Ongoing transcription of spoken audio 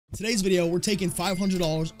Today's video, we're taking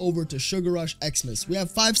 $500 over to Sugar Rush Xmas. We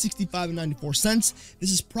have $565.94.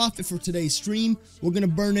 This is profit for today's stream. We're going to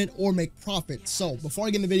burn it or make profit. So before I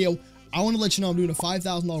get in the video, I want to let you know I'm doing a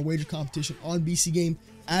 $5,000 wager competition on BC Game.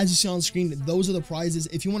 As you see on the screen, those are the prizes.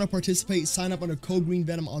 If you want to participate, sign up under code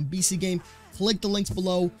GreenVenom on BC Game. Click the links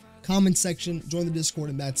below, comment section, join the Discord,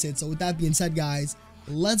 and that's it. So with that being said, guys,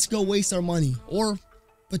 let's go waste our money or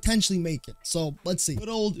potentially make it. So let's see. Good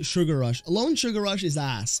old Sugar Rush. Alone Sugar Rush is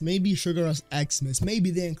ass. Maybe Sugar Rush Xmas. Maybe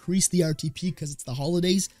they increase the RTP because it's the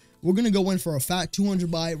holidays. We're going to go in for a fat 200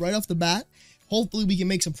 buy right off the bat. Hopefully we can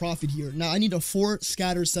make some profit here. Now I need a 4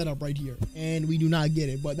 scatter setup right here and we do not get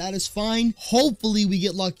it, but that is fine. Hopefully we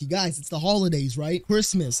get lucky, guys. It's the holidays, right?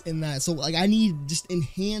 Christmas in that. So like I need just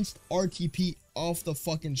enhanced RTP off the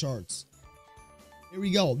fucking charts. Here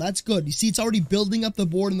we go. That's good. You see, it's already building up the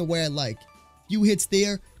board in the way I like. Few hits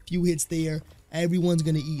there, few hits there. Everyone's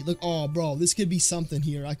gonna eat. Look, oh bro, this could be something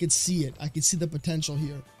here. I could see it. I could see the potential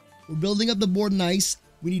here. We're building up the board nice.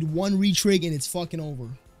 We need one retrig and it's fucking over.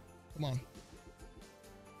 Come on.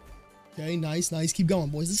 Okay, nice, nice. Keep going,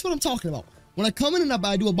 boys. This is what I'm talking about. When I come in and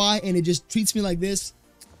I do a buy and it just treats me like this,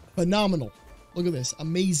 phenomenal. Look at this,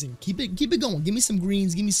 amazing. Keep it going. Give me some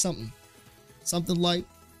greens. Give me something, something light,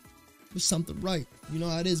 with something right. You know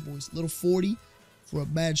how it is, boys. Little 40 for a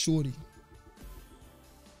bad shorty.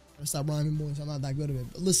 Stop rhyming, boys. I'm not that good at it.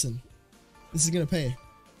 But listen, this is gonna pay.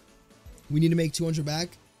 We need to make 200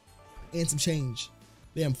 back and some change.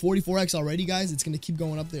 Damn, 44x already, guys. It's gonna keep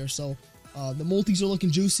going up there. So the multis are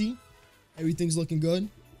looking juicy. Everything's looking good.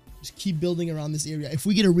 Just keep building around this area. If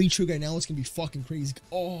we get a retrig right now, it's gonna be fucking crazy.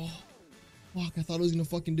 Oh, fuck! I thought I was gonna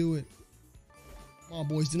fucking do it. Come on,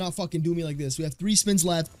 boys. Do not fucking do me like this. We have 3 spins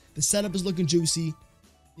left. The setup is looking juicy.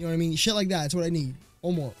 You know what I mean? Shit like that. That's what I need.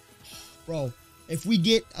 One more, bro. If we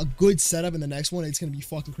get a good setup in the next one, it's going to be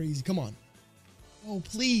fucking crazy. Come on. Oh,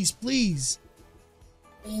 please, please.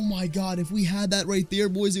 Oh, my God. If we had that right there,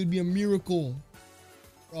 boys, it would be a miracle.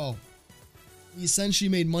 Bro, we essentially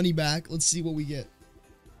made money back. Let's see what we get.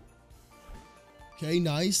 Okay,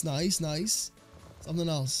 nice, nice, nice. Something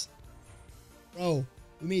else. Bro,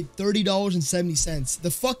 we made $30.70.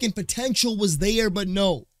 The fucking potential was there, but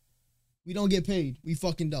no. We don't get paid. We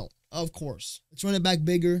fucking don't. Of course. Let's run it back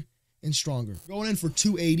bigger and stronger. Going in for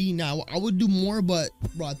 280. Now I would do more, but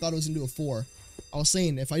bro, I thought I was gonna do a 4. I was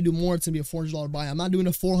saying if I do more, it's gonna be a $400 buy. I'm not doing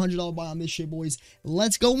a $400 buy on this shit, boys.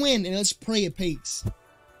 Let's go in and let's pray it pays.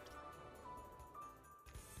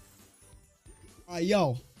 All right,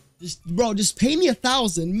 yo, just pay me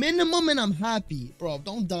 1,000 minimum and I'm happy, bro.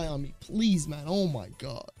 Don't die on me, please, man. Oh my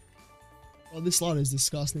God, bro, this slot is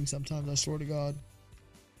disgusting sometimes. I swear to God.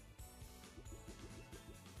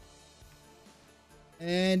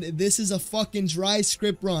 And this is a fucking dry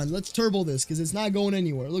script run. Let's turbo this because it's not going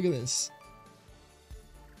anywhere. Look at this.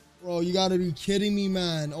 Bro, you gotta be kidding me,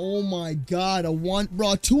 man. Oh my God.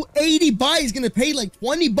 Bro, 280 buy is gonna pay like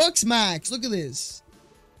 20 bucks max. Look at this.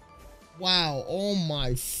 Wow. Oh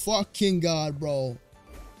my fucking God, bro.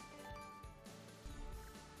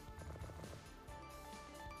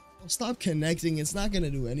 Stop connecting. It's not gonna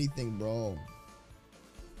do anything, bro.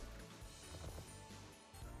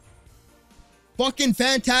 Fucking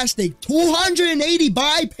fantastic. 280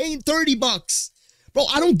 buy, paying 30 bucks. Bro,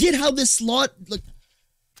 I don't get how this slot, like,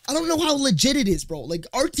 I don't know how legit it is, bro. Like,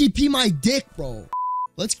 RTP my dick, bro.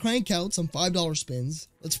 Let's crank out some $5 spins.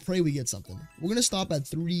 Let's pray we get something. We're going to stop at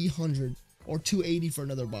 300 or 280 for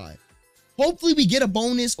another buy. Hopefully we get a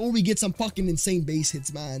bonus or we get some fucking insane base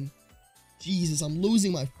hits, man. Jesus, I'm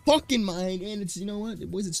losing my fucking mind. And it's, you know what?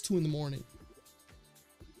 Boys, it's 2 in the morning.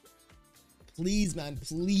 Please, man,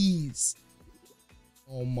 please.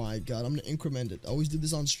 Oh my God, I'm gonna increment it. I always do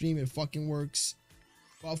this on stream, it fucking works.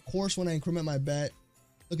 Well, of course, when I increment my bet,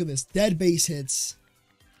 look at this, dead base hits.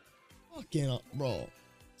 Fucking up, bro.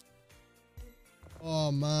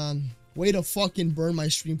 Oh man, way to fucking burn my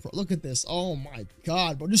stream. Look at this. Oh my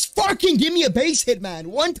God, bro, just fucking give me a base hit,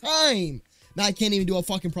 man, one time. Now I can't even do a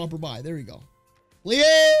fucking proper buy. There we go.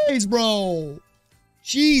 Please, bro.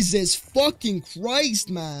 Jesus fucking Christ,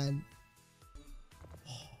 man.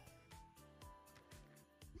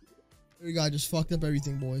 There we go. I just fucked up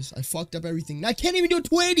everything, boys. I fucked up everything. Now I can't even do a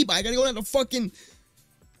 280, but I gotta go down to fucking...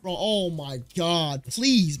 Bro, oh my God.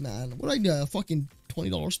 Please, man. What did I do? A fucking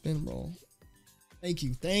 $20 spin, bro. Thank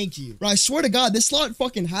you. Thank you. Bro, I swear to God, this slot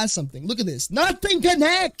fucking has something. Look at this. Nothing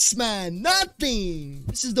connects, man. Nothing.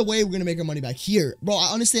 This is the way we're gonna make our money back. Here. Bro,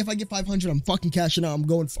 honestly, if I get 500, I'm fucking cashing out. I'm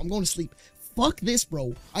going to sleep. Fuck this,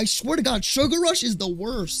 bro. I swear to God, Sugar Rush is the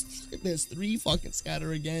worst. Look at this. 3 fucking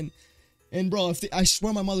scatter again. And bro, I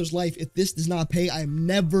swear my mother's life, if this does not pay, I'm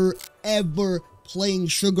never, ever playing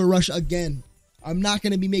Sugar Rush again. I'm not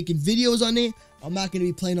going to be making videos on it. I'm not going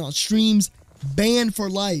to be playing on streams. Banned for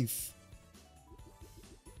life.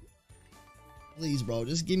 Please, bro.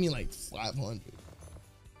 Just give me like 500.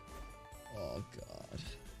 Oh, God.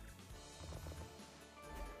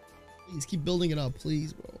 Please, keep building it up.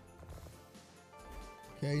 Please, bro.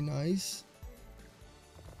 Okay, nice.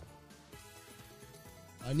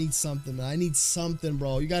 I need something, man. I need something,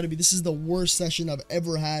 bro. You gotta be... This is the worst session I've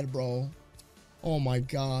ever had, bro. Oh, my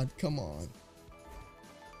God. Come on.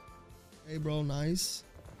 Okay, bro. Nice.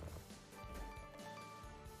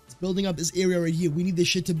 It's building up this area right here. We need this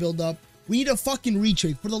shit to build up. We need a fucking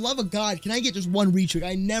retrig. For the love of God, can I get just one retrig?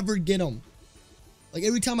 I never get them. Like,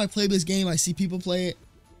 every time I play this game, I see people play it.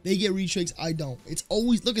 They get retrigs. I don't. It's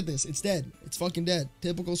always... Look at this. It's dead. It's fucking dead.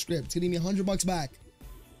 Typical script. It's gonna give me $100 back.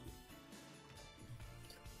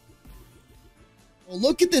 Oh,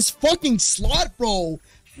 look at this fucking slot, bro.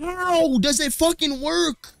 How does it fucking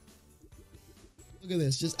work? Look at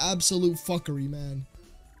this. Just absolute fuckery, man.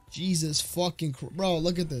 Jesus fucking... Bro,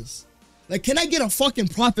 look at this. Like, can I get a fucking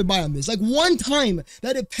profit buy on this? Like, one time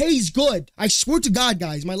that it pays good. I swear to God,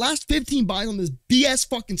 guys, my last 15 buys on this BS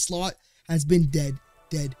fucking slot has been dead.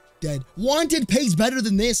 Dead. Wanted pays better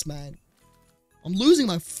than this, man. I'm losing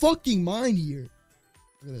my fucking mind here.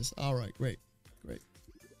 Look at this. All right, great.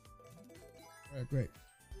 All right, great.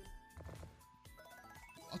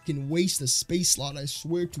 Fucking waste the space slot. I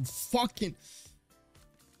swear to fucking...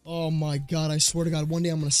 Oh my God, I swear to God, one day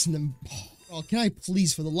I'm gonna send them... Oh, can I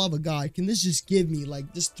please, for the love of God, can this just give me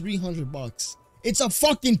like just $300? It's a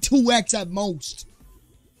fucking 2x at most.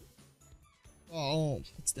 Oh,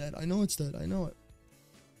 it's dead. I know it's dead. I know it.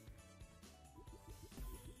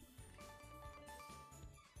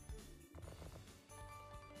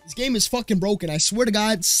 This game is fucking broken. I swear to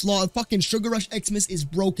God, slot fucking Sugar Rush Xmas is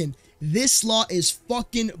broken. This slot is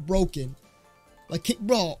fucking broken. Like,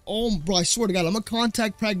 bro, I swear to God, I'm gonna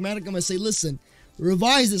contact Pragmatic. I'm gonna say, listen,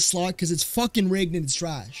 revise this slot because it's fucking rigged and it's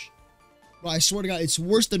trash. Bro, I swear to God, it's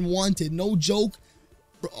worse than Wanted. No joke.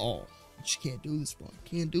 Bro, oh, I just can't do this, bro. I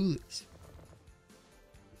can't do this.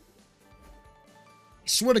 I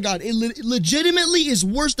swear to God, it legitimately is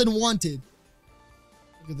worse than Wanted.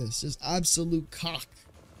 Look at this. Just absolute cock.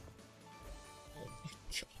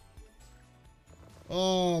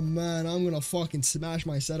 Oh man, I'm gonna fucking smash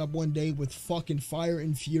my setup one day with fucking fire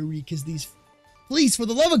and fury because these... Please, for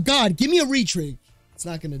the love of God, give me a retrig. It's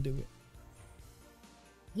not gonna do it.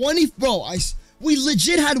 20... Bro, we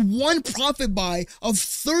legit had one profit buy of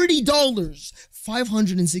 $30.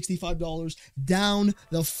 $565 down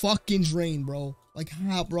the fucking drain, bro. Like,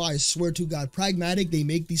 how, bro, I swear to God. Pragmatic, they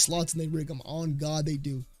make these slots and they rig them. On God, they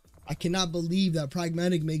do. I cannot believe that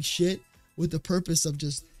Pragmatic makes shit with the purpose of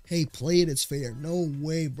just... Hey, play it, it's fair. No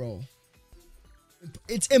way, bro.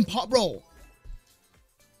 It's bro.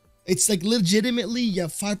 It's like legitimately you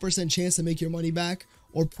have 5% chance to make your money back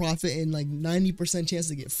or profit and like 90% chance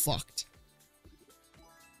to get fucked.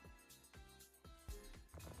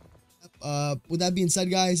 With that being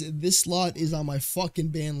said, guys, this slot is on my fucking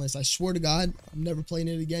ban list. I swear to God, I'm never playing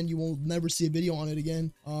it again. You won't never see a video on it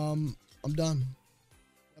again. I'm done.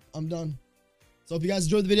 I'm done. So if you guys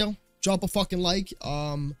enjoyed the video, drop a fucking like.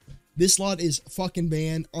 This slot is fucking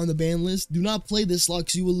banned on the ban list. Do not play this slot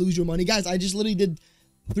because you will lose your money. Guys, I just literally did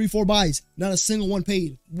 3-4 buys. Not a single one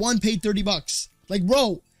paid. One paid $30. Like,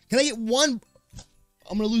 bro, can I get one?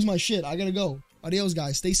 I'm gonna lose my shit. I gotta go. Adios,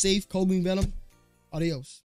 guys. Stay safe. Code GreenVenom. Adios.